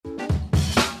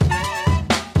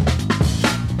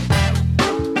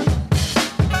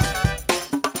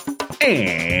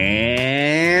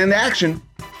And action.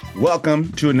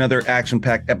 Welcome to another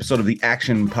action-packed episode of the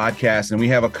Action Podcast. And we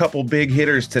have a couple big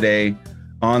hitters today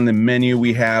on the menu.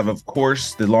 We have, of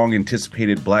course, the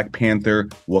long-anticipated Black Panther,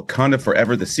 Wakanda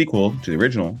Forever, the sequel to the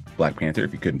original Black Panther,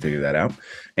 if you couldn't figure that out.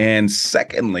 And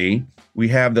secondly, we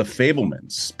have the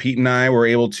Fabelmans. Pete and I were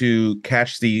able to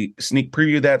catch the sneak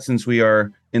preview of that since we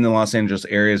are in the Los Angeles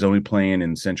area, is only playing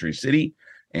in Century City.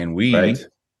 And we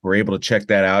were able to check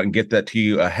that out and get that to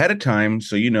you ahead of time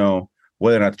so you know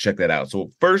whether or not to check that out.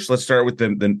 So first, let's start with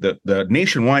the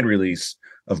nationwide release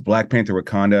of Black Panther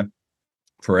Wakanda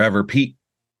Forever. Pete,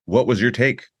 what was your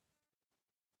take?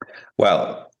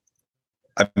 Well,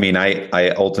 I mean, I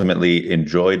ultimately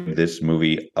enjoyed this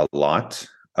movie a lot.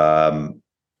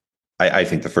 I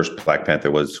think the first Black Panther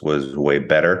was way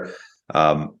better.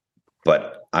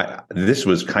 But this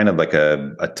was kind of like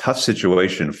a tough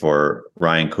situation for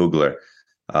Ryan Coogler.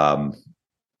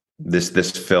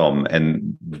 This film,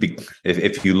 and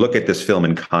if you look at this film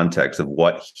in context of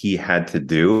what he had to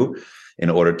do in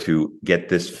order to get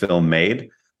this film made,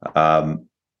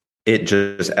 it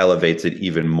just elevates it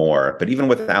even more. But even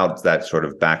without that sort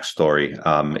of backstory,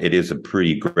 it is a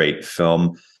pretty great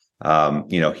film.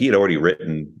 He had already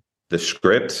written the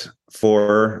script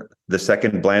for the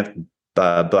second Black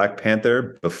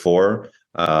Panther before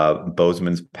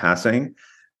Boseman's passing.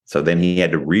 So then he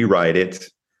had to rewrite it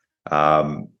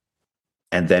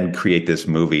and then create this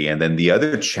movie. And then the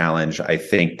other challenge I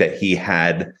think that he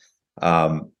had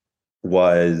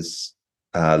was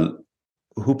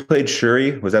who played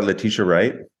Shuri? Was that Letitia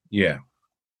Wright? Yeah.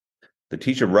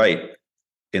 Letitia Wright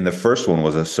in the first one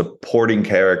was a supporting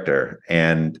character.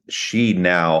 And she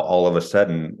now, all of a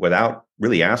sudden, without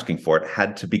really asking for it,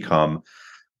 had to become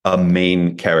a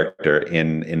main character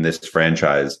in this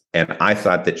franchise. And I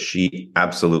thought that she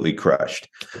absolutely crushed.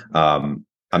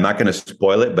 I'm not going to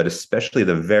spoil it, but especially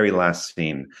the very last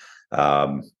scene,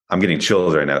 I'm getting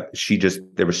chills right now.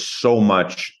 There was so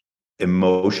much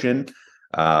emotion.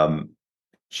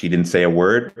 She didn't say a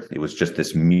word. It was just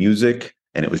this music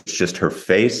and it was just her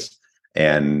face.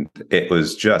 And it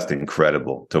was just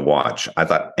incredible to watch. I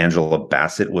thought Angela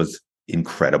Bassett was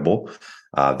incredible,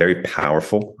 very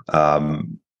powerful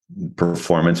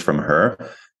performance from her.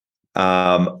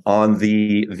 On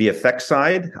the VFX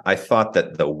side, I thought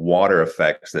that the water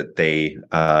effects that they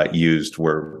used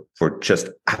were just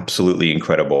absolutely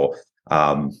incredible.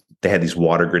 They had these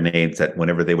water grenades that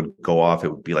whenever they would go off, it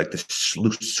would be like this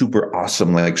super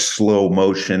awesome, like slow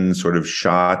motion sort of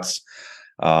shots.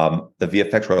 The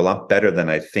VFX were a lot better than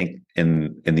I think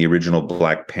in the original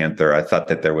Black Panther. I thought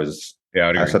that there was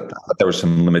I thought there were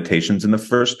some limitations in the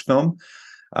first film.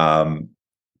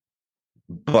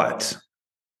 But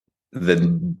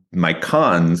my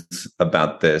cons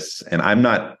about this, and I'm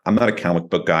not a comic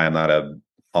book guy. I'm not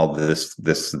all this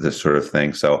sort of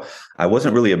thing. So I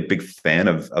wasn't really a big fan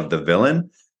of the villain,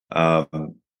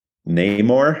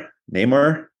 Namor,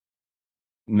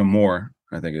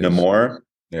 I think it is. Namor.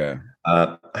 Yeah.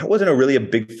 I wasn't really a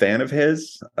big fan of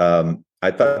his.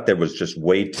 I thought there was just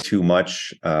way too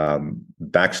much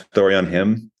backstory on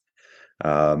him.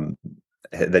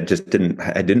 That just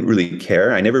I didn't really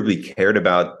care. I never really cared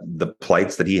about the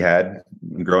plights that he had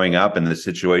growing up and the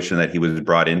situation that he was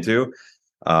brought into.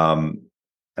 And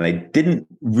I didn't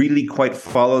really quite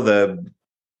follow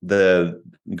the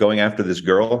going after this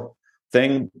girl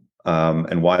thing,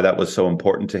 and why that was so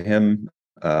important to him.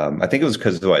 I think it was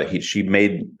because she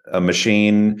made a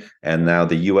machine, and now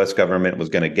the U.S. government was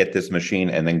going to get this machine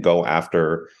and then go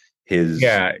after his.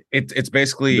 Yeah, it's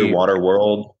basically water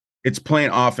world. It's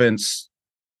playing offense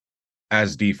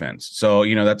as defense. So,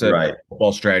 that's a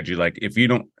football strategy. Like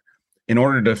in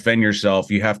order to defend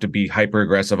yourself, you have to be hyper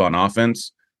aggressive on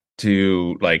offense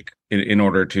to in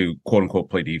order to quote unquote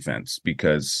play defense,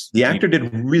 because the actor did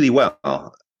really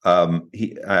well.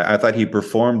 I thought he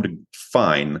performed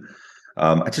fine.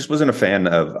 I just wasn't a fan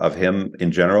of him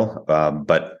in general.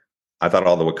 But I thought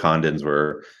all the Wakandans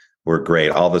were great.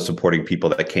 All the supporting people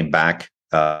that came back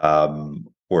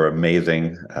were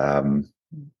amazing.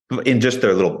 In just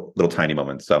their little tiny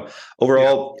moments. So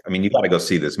overall, I mean, you got to go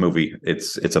see this movie.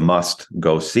 It's a must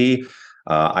go see.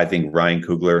 I think Ryan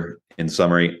Coogler, in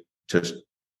summary, just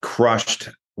crushed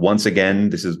once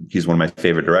again. He's one of my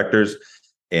favorite directors,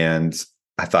 and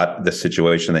I thought the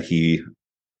situation that he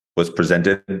was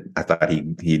presented, I thought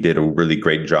he did a really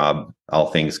great job,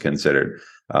 all things considered.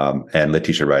 And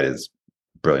Letitia Wright is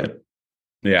brilliant.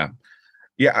 Yeah.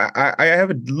 Yeah, I have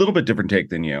a little bit different take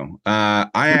than you. I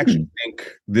actually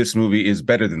think this movie is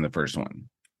better than the first one.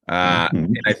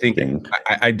 And I think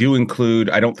I do include,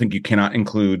 I don't think you cannot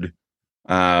include,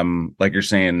 like you're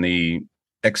saying, the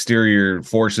exterior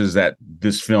forces that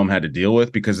this film had to deal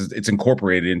with because it's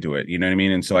incorporated into it. You know what I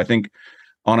mean? And so I think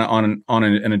in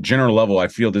a general level, I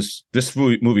feel this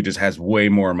movie just has way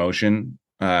more emotion.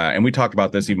 And we talked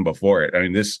about this even before it. I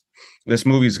mean, this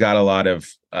movie's got a lot of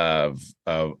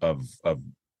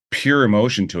pure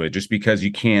emotion to it, just because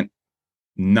you can't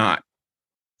not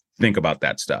think about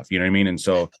that stuff. You know what I mean? And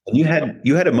so you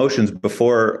had emotions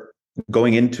before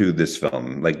going into this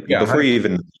film, like yeah, before you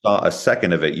even saw a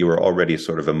second of it, you were already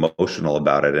sort of emotional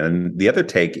about it. And the other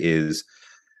take is,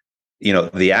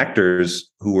 the actors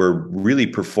who were really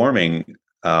performing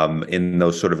in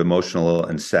those sort of emotional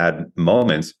and sad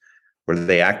moments, were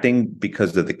they acting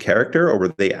because of the character, or were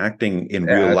they acting in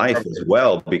real life as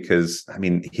well? Because I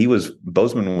mean,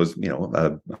 Boseman was,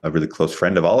 a really close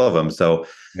friend of all of them. So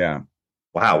yeah,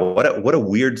 wow, what a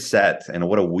weird set and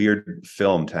what a weird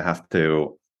film to have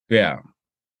to. yeah.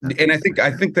 And I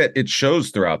think that it shows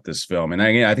throughout this film, and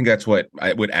I think that's what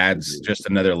adds just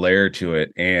another layer to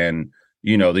it. And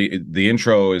the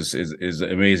intro is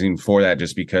amazing for that,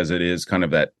 just because it is kind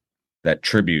of that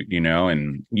tribute,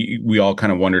 and we all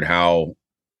kind of wondered how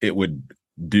it would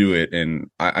do it,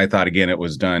 and I thought again it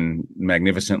was done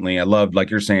magnificently. I loved, like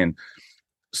you're saying,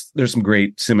 there's some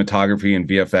great cinematography and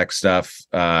VFX stuff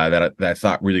that I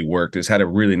thought really worked. It's had a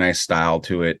really nice style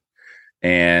to it.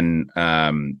 And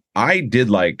I did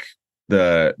like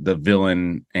the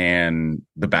villain and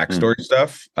the backstory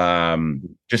stuff,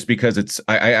 just because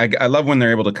I love when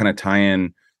they're able to kind of tie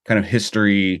in kind of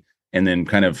history and then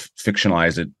kind of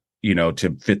fictionalize it,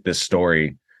 to fit this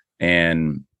story.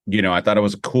 And I thought it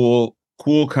was a cool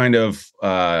kind of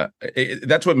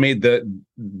that's what made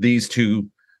these two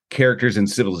characters and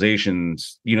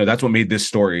civilizations, that's what made this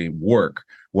story work,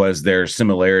 was their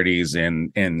similarities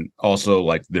and also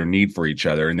like their need for each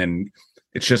other. And then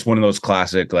it's just one of those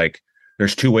classic, like,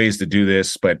 there's two ways to do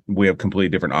this, but we have completely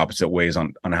different opposite ways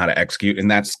on how to execute. And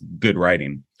that's good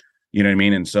writing. You know what I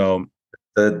mean? And so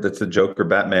that's the Joker,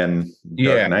 Batman,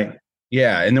 Dark Knight.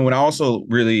 Yeah. And then what I also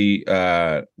really,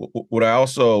 and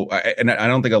I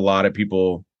don't think a lot of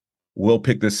people will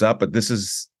pick this up, but this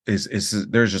is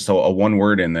there's just a one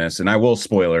word in this, and I will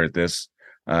spoiler at this.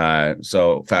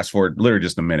 So fast forward literally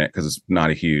just a minute, because it's not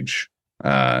a huge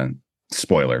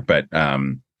spoiler, but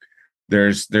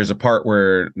there's a part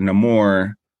where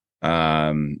Namor,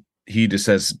 he just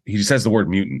says the word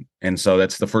mutant, and so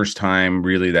that's the first time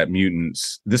really that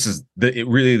mutants. He's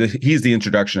the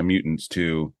introduction of mutants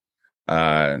to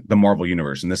the Marvel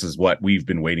universe, and this is what we've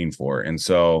been waiting for. And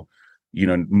so,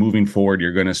 moving forward,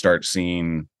 you're going to start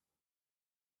seeing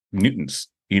mutants,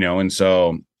 and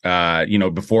so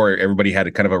before, everybody had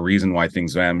a kind of a reason why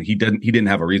things he didn't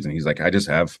have a reason. He's like, I just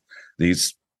have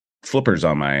these flippers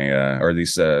on my or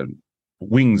these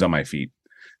wings on my feet,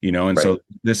 and right. So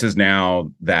this is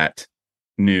now that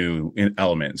new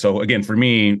element. So again, for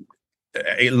me,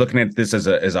 looking at this as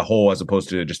a whole, as opposed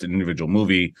to just an individual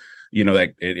movie,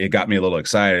 like it got me a little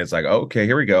excited. It's like, okay,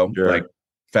 here we go. Sure. Like,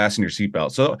 fasten your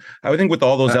seatbelt. So I would think with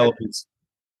all those elements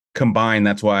combined,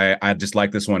 that's why I just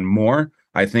like this one more.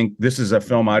 I think this is a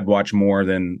film I'd watch more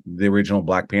than the original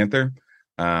Black Panther.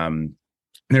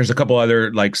 There's a couple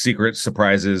other like secret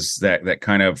surprises that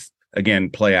kind of, again,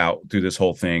 play out through this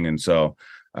whole thing. And so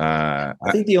I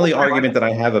think the only argument that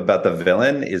I have about the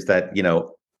villain is that,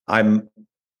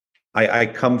 I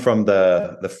come from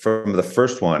the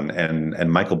first one,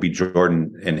 and Michael B.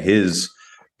 Jordan and his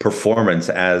performance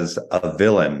as a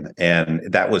villain, and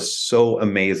that was so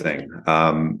amazing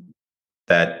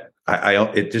that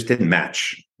it just didn't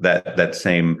match that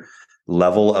same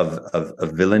level of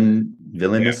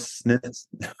villainousness.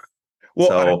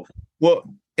 Well,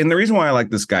 and the reason why I like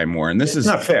this guy more, and this is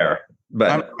not fair, but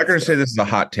I'm not going to say this is a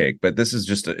hot take, but this is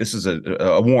just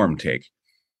a warm take.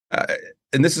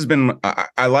 And this has been,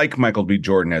 I like Michael B.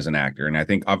 Jordan as an actor, and I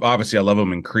think obviously I love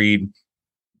him in Creed.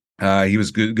 He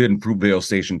was good in Fruitvale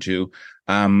Station 2.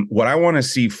 What I want to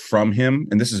see from him,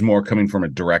 and this is more coming from a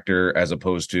director as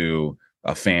opposed to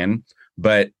a fan,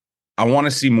 but I want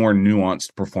to see more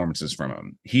nuanced performances from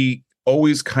him. He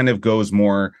always kind of goes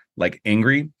more like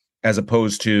angry as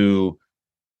opposed to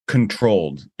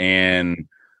controlled and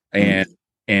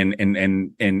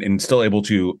still able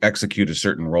to execute a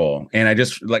certain role. And I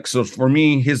just like, so for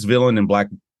me, his villain in Black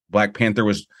Panther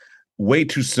was way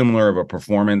too similar of a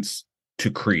performance to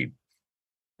Creed.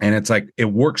 And it's like, it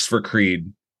works for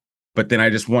Creed, but then I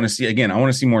just want to see, again, I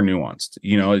want to see more nuanced,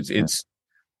 it's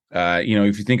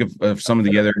if you think of some of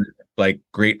the other like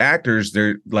great actors,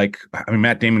 they're like, I mean,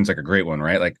 Matt Damon's like a great one,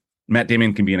 right? Like Matt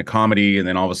Damon can be in a comedy and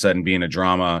then all of a sudden be in a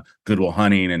drama, Good Will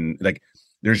Hunting, and like,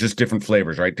 there's just different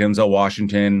flavors, right? Denzel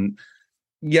Washington,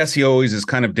 yes, he always is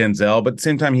kind of Denzel, but at the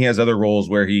same time, he has other roles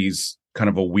where he's kind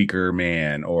of a weaker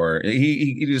man, or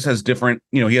he just has different,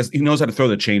 he knows how to throw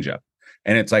the changeup.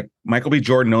 And it's like Michael B.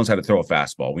 Jordan knows how to throw a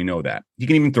fastball. We know that. He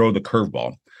can even throw the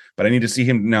curveball. But I need to see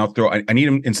him now throw. I need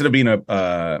him, instead of being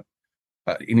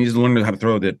he needs to learn how to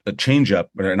throw a changeup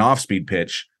or an off-speed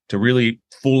pitch to really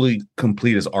fully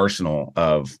complete his arsenal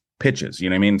of pitches. You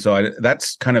know what I mean? So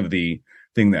that's kind of the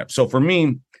thing that. So for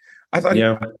me, I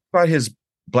thought his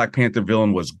Black Panther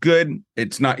villain was good.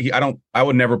 It's not. I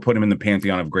would never put him in the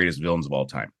pantheon of greatest villains of all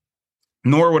time.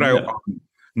 Nor would I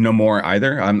Namor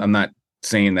either. I'm not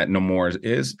saying that Namor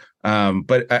is,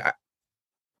 but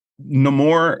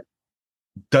Namor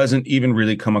doesn't even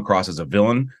really come across as a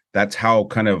villain. That's how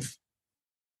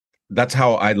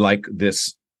I like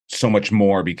this so much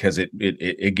more, because it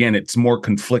again, it's more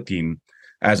conflicting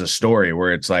as a story,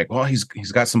 where it's like, well, he's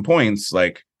got some points,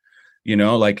 like,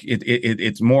 like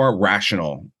it's more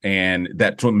rational, and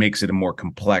that's what makes it a more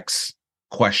complex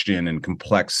question and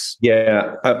complex.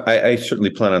 Yeah, I certainly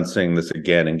plan on seeing this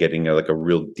again and getting a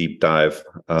real deep dive.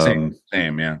 Same,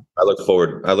 yeah. I look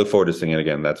forward to seeing it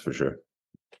again. That's for sure.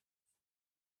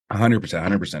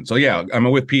 100%. So yeah,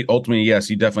 I'm with Pete. Ultimately, yes,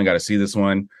 you definitely got to see this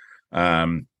one.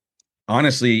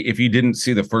 Honestly, if you didn't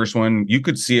see the first one, you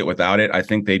could see it without it. I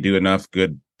think they do enough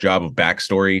good job of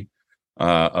backstory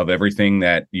of everything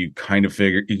that you kind of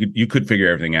figure you could figure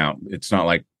everything out. It's not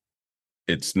like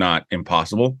it's not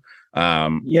impossible.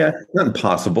 Yeah, not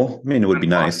impossible. I mean, it would be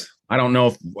nice. I don't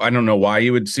know why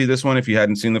you would see this one if you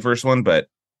hadn't seen the first one, but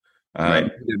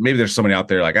right. Maybe there's somebody out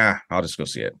there like, I'll just go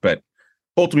see it. But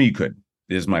ultimately, you could,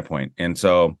 is my point. And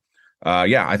so,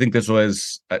 yeah, I think this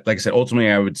was, like I said, ultimately,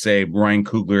 I would say Ryan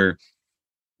Coogler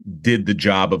did the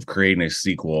job of creating a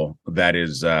sequel that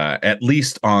is at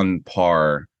least on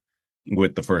par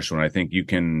with the first one. I think you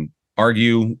can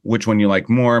argue which one you like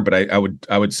more, but I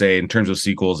would say in terms of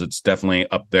sequels, it's definitely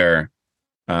up there.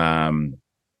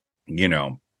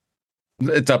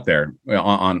 It's up there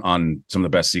on some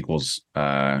of the best sequels.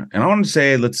 And I want to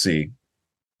say, let's see,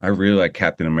 I really like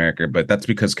Captain America, but that's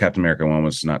because Captain America 1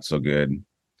 was not so good.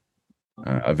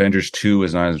 Avengers 2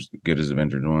 is not as good as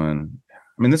Avengers 1.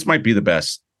 I mean, this might be the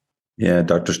best. Yeah,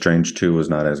 Doctor Strange 2 was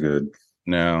not as good.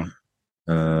 No.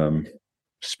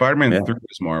 Spider-Man 3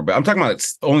 was more, but I'm talking about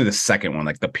it's only the second one,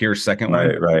 like the pure second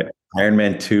one. Right. Iron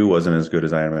Man 2 wasn't as good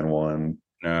as Iron Man 1.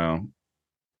 No.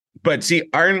 But see,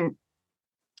 Iron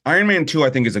Man 2, I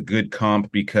think, is a good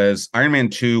comp, because Iron Man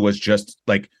 2 was just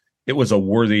like, it was a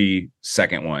worthy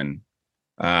second one.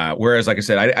 Whereas, like I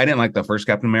said, I didn't like the first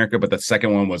Captain America, but the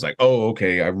second one was like, oh,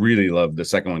 okay, I really love the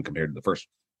second one compared to the first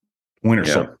Winter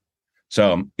Soldier.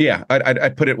 So yeah,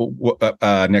 I'd put it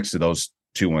next to those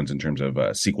two ones in terms of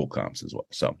sequel comps as well.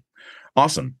 So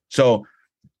awesome. So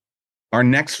our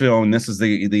next film, this is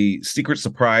the Secret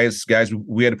Surprise, guys.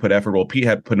 We had to put effort. Well, Pete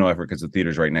had to put no effort because the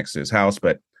theater's right next to his house,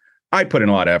 but I put in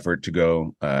a lot of effort to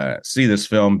go see this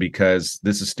film, because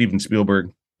this is Steven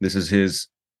Spielberg. This is his.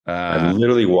 I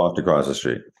literally walked across the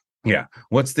street. Yeah.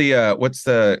 What's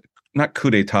the not coup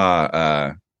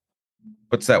d'etat?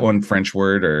 What's that one French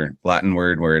word or Latin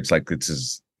word where it's like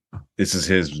this is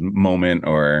his moment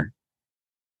or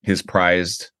his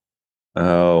prized?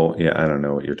 Oh yeah, I don't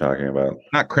know what you're talking about.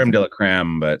 Not creme de la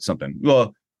creme, but something.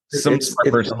 Well, some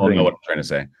person will know what I'm trying to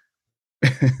say.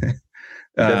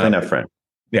 Definitely not French.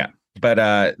 Yeah,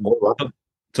 but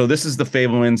so this is the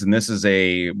Fabelmans, and this is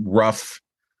a rough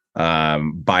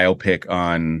biopic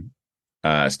on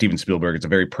Steven Spielberg. It's a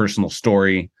very personal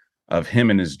story of him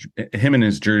and his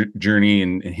journey,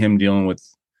 and him dealing with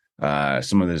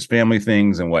some of his family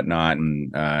things and whatnot.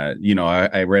 And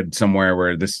I read somewhere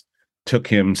where this took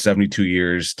him 72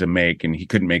 years to make, and he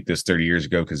couldn't make this 30 years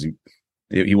ago because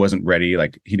he wasn't ready.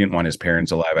 Like, he didn't want his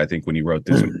parents alive, I think, when he wrote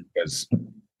this, because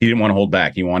he didn't want to hold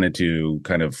back. He wanted to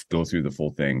kind of go through the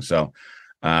full thing. So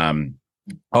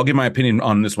I'll give my opinion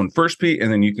on this one first, Pete,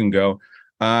 and then you can go.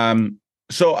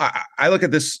 So I look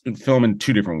at this film in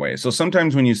two different ways. So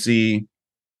sometimes when you see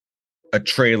a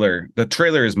trailer, the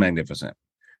trailer is magnificent.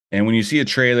 And when you see a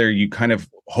trailer, you kind of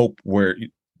hope where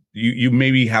you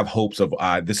maybe have hopes of,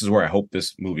 this is where I hope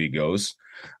this movie goes.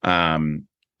 And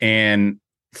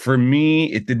for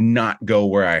me, it did not go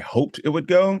where I hoped it would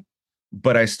go,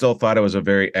 but I still thought it was a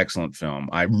very excellent film.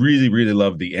 I really, really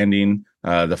loved the ending.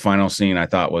 The final scene I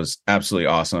thought was absolutely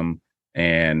awesome.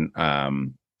 And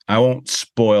I won't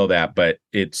spoil that, but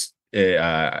it's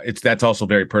that's also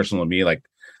very personal to me. Like,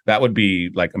 that would be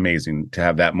like amazing to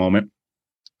have that moment.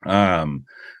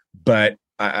 But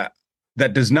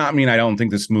that does not mean I don't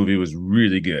think this movie was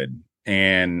really good,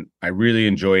 and I really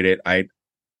enjoyed it.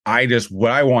 I just,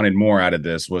 what I wanted more out of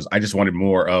this was, I just wanted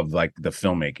more of like the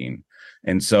filmmaking.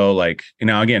 And so, like,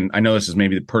 again, I know this is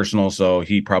maybe personal, so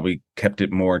he probably kept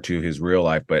it more to his real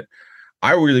life, but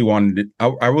I really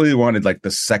wanted like the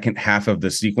second half of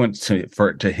the sequence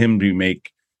to him to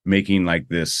making like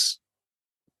this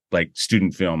like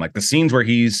student film, like the scenes where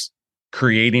he's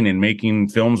creating and making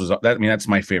films was that. I mean, that's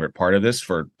my favorite part of this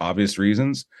for obvious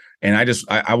reasons. And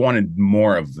I wanted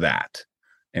more of that.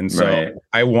 And so Right.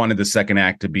 I wanted the second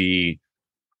act to be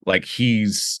like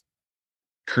he's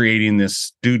creating this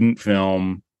student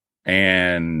film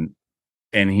and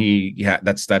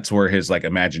that's where his like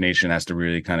imagination has to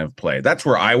really kind of play. That's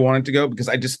where I wanted to go because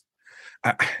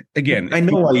again, I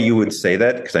know why you would say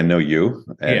that because I know you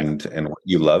Yeah. and what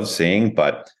you love seeing,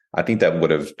 but I think that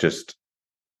would have just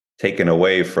taken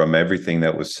away from everything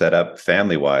that was set up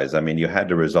family wise. I mean, you had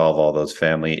to resolve all those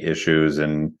family issues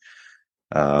and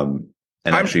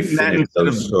actually finish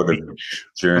those sort of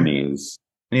journeys.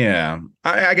 Yeah,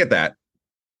 I get that.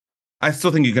 I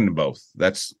still think you can do both.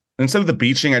 That's instead of the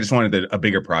beaching, I just wanted a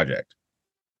bigger project.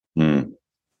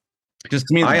 Just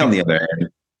to me, I on the other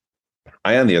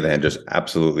hand, just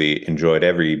absolutely enjoyed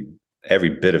every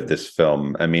bit of this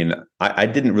film. I mean, I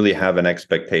didn't really have an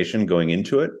expectation going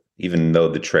into it, even though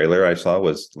the trailer I saw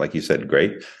was, like you said,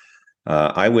 great.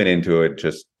 I went into it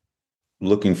just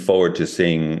looking forward to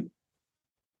seeing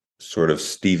sort of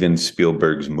Steven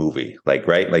Spielberg's movie. Like,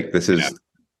 right? Like this is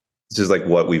like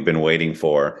what we've been waiting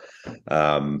for.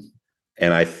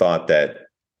 And I thought that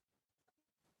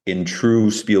in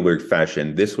true Spielberg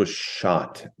fashion, this was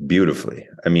shot beautifully.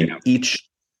 I mean, each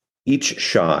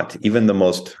shot, even the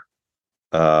most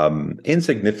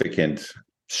insignificant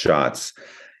shots,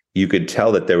 you could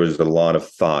tell that there was a lot of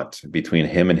thought between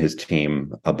him and his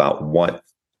team about what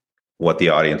the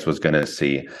audience was going to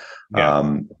see.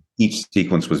 Yeah. Each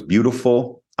sequence was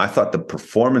beautiful. I thought the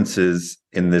performances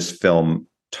in this film,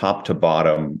 top to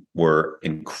bottom, were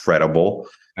incredible.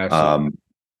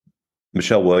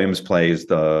 Michelle Williams plays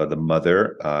the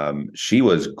mother. She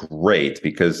was great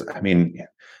because, I mean,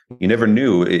 you never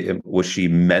knew. Was she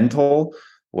mental?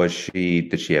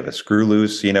 Did she have a screw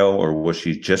loose, or was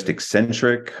she just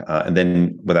eccentric? And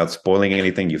then without spoiling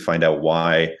anything, you find out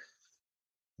why,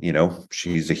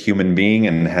 she's a human being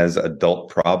and has adult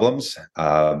problems.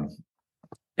 And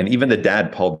even the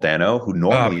dad, Paul Dano, who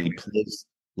normally plays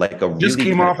like a really just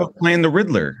came off of playing the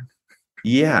Riddler.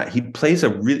 Yeah,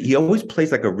 he always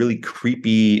plays like a really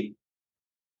creepy,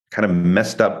 kind of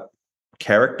messed up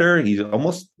character. He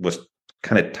almost was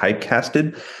kind of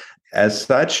typecasted as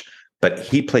such, but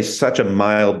he plays such a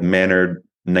mild-mannered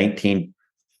 1940s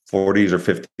or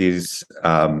 50s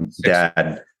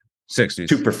dad 60s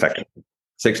to perfection.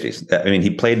 60s. I mean, he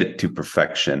played it to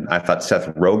perfection. I thought Seth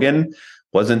Rogen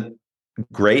wasn't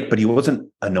great, but he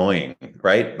wasn't annoying,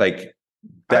 right? Like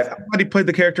I thought he played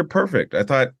the character perfect. I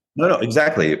thought no,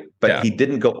 exactly. But he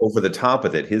didn't go over the top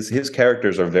with it. His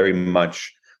characters are very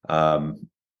much, over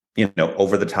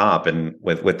the top and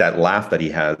with that laugh that he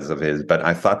has of his. But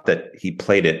I thought that he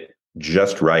played it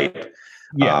just right.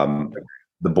 Yeah.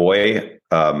 The boy,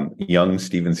 young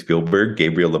Steven Spielberg,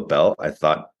 Gabriel LaBelle, I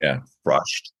thought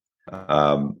crushed.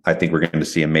 I think we're going to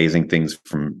see amazing things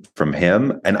from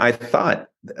him. And I thought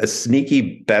a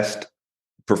sneaky best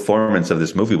performance of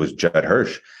this movie was Judd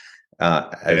Hirsch.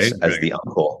 As the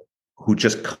uncle, who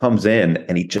just comes in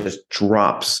and he just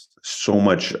drops so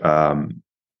much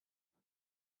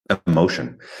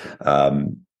emotion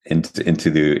into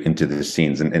the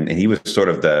scenes, and he was sort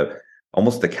of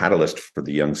almost the catalyst for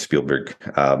the young Spielberg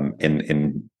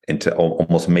into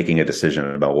almost making a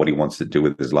decision about what he wants to do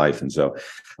with his life. And so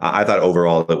I thought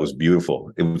overall it was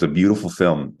beautiful. It was a beautiful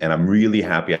film, and I'm really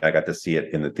happy I got to see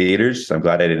it in the theaters. I'm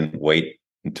glad I didn't wait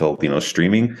until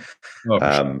streaming.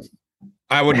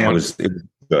 I wouldn't. It was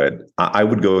good. I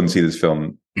would go and see this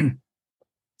film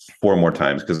 4 more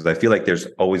times because I feel like there's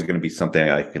always going to be something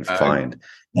I can find.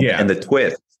 And the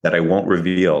twist that I won't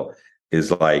reveal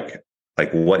is like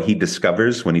what he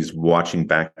discovers when he's watching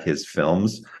back his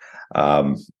films.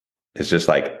 It's just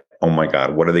like, oh my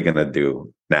God, what are they going to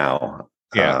do now?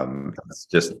 Yeah,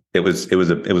 it was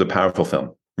a powerful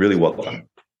film. Really well done.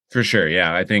 For sure.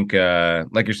 Yeah, I think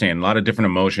like you're saying, a lot of different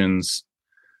emotions.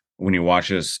 When you watch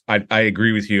this, I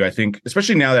agree with you. I think,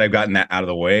 especially now that I've gotten that out of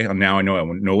the way, and now I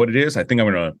know what it is. I think I'm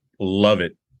going to love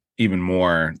it even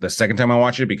more the second time I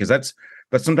watch it, because that's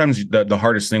sometimes the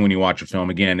hardest thing when you watch a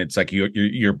film. Again, it's like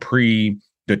your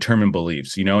predetermined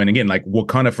beliefs, and again, like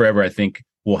Wakanda Forever, I think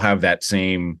will have that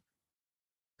same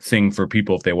thing for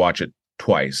people if they watch it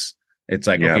twice. It's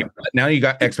like, okay, now you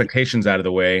got expectations out of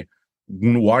the way.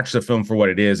 Watch the film for what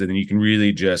it is, and then you can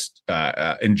really just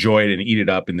enjoy it and eat it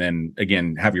up, and then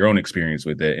again have your own experience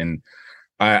with it. And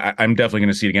I'm definitely going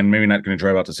to see it again. Maybe not going to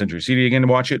drive out to Century City again to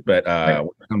watch it, but Right. when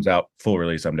it comes out full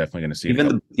release, I'm definitely going to see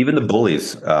Even the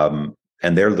bullies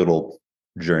and their little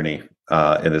journey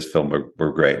in this film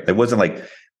were great. It wasn't like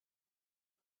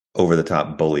over the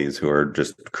top bullies who are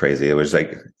just crazy. It was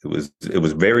like it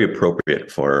was very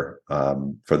appropriate for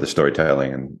the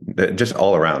storytelling and just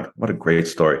all around. What a great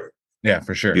story! Yeah,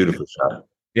 for sure. Beautiful shot.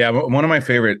 Yeah, one of my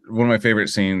favorite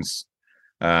scenes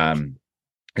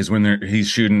is when he's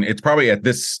shooting. It's probably at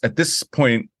this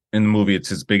point in the movie, it's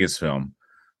his biggest film,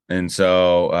 and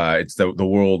so it's the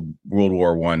World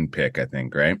War One pick, I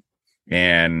think, right?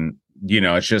 And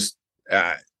it's just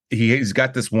he's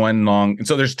got this one long. And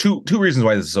so there's two reasons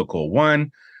why this is so cool.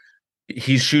 One,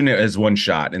 he's shooting it as one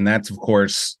shot, and that's of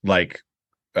course like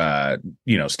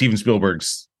Steven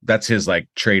Spielberg's. That's his like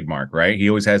trademark, right? He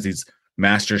always has these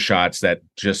master shots that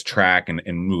just track and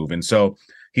move, and so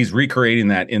he's recreating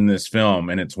that in this film,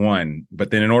 and it's one.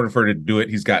 But then in order for her to do it,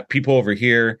 he's got people over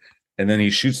here, and then he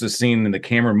shoots the scene and the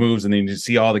camera moves, and then you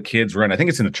see all the kids run. I think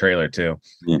it's in the trailer too.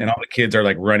 Yeah. And all the kids are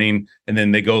like running, and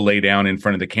then they go lay down in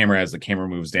front of the camera as the camera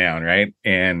moves down, right?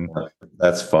 And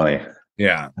that's funny.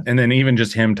 Yeah. And then even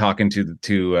just him talking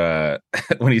to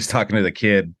when he's talking to the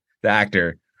kid, the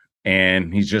actor,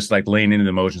 and he's just like laying into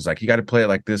the emotions, like, you got to play it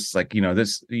like this, like,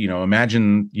 this,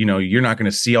 imagine, you're not going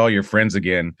to see all your friends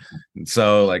again. And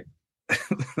so like,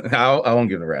 I won't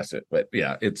give the rest of it, but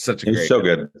yeah, it's so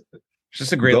good. It's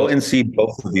just a great. Go and see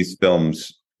both of these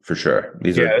films for sure.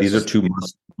 These are two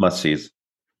must sees.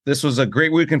 This was a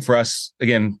great weekend for us,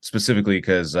 again, specifically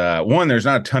because one, there's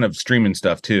not a ton of streaming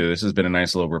stuff too. This has been a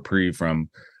nice little reprieve from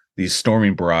these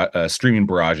streaming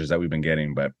barrages that we've been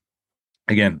getting. But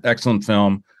again, excellent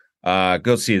film.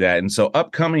 Go see that. And so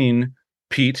upcoming,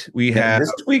 Pete, we have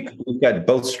this week we've got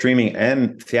both streaming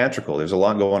and theatrical. There's a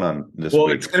lot going on this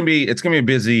week. It's gonna be a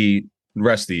busy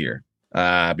rest of the year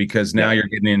because now you're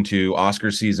getting into Oscar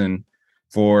season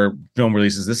for film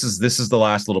releases. This is the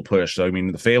last little push. So I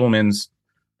mean, the Fabelmans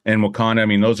and Wakanda, I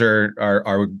mean, those are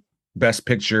our best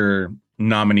picture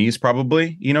nominees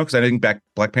probably, because I think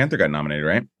Black Panther got nominated,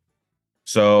 right?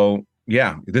 So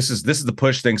yeah, this is the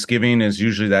push. Thanksgiving is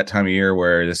usually that time of year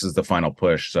where this is the final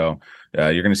push. So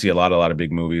you're going to see a lot of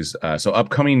big movies. So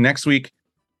upcoming next week,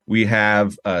 we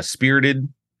have Spirited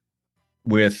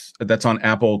that's on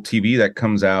Apple TV. That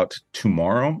comes out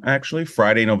tomorrow, actually,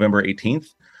 Friday, November 18th.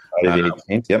 Friday the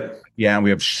 18th, yep. Yeah,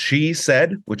 we have She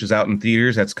Said, which is out in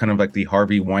theaters. That's kind of like the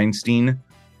Harvey Weinstein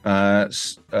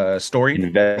story.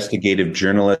 Investigative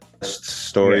journalist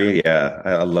story. Yeah,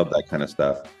 I love that kind of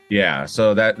stuff. Yeah,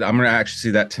 so that I'm going to actually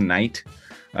see that tonight.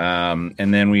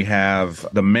 And then we have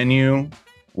The Menu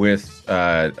with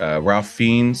Ralph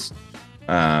Fiennes.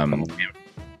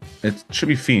 It should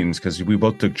be Fiennes because we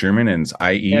both took German and it's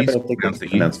IE. Yeah, but I think it's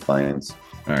pronounced Fiennes.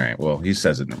 All right, well, he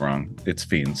says it wrong. It's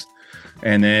Fiennes.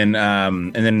 And then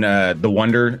The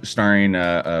Wonder starring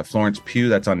Florence Pugh.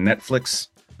 That's on Netflix.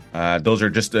 Those are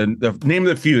just the name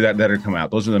of the few that are come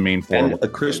out. Those are the main four. And A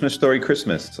Christmas Story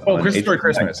Christmas. Oh, Christmas Story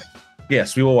Christmas.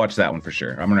 Yes, we will watch that one for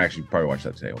sure. I'm gonna actually probably watch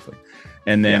that today, hopefully.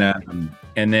 And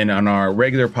then on our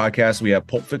regular podcast, we have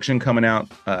Pulp Fiction coming out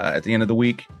at the end of the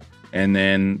week, and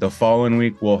then the following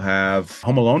week we'll have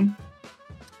Home Alone,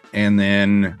 and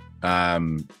then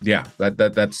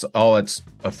that's all that's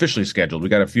officially scheduled. We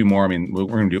got a few more. I mean, we're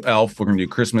gonna do Elf, we're gonna do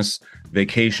Christmas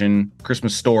Vacation,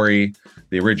 Christmas Story,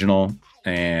 the original,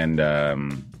 and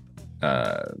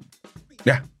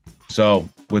So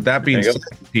with that being said,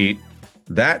 Pete,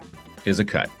 that is a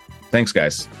cut. Thanks,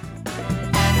 guys.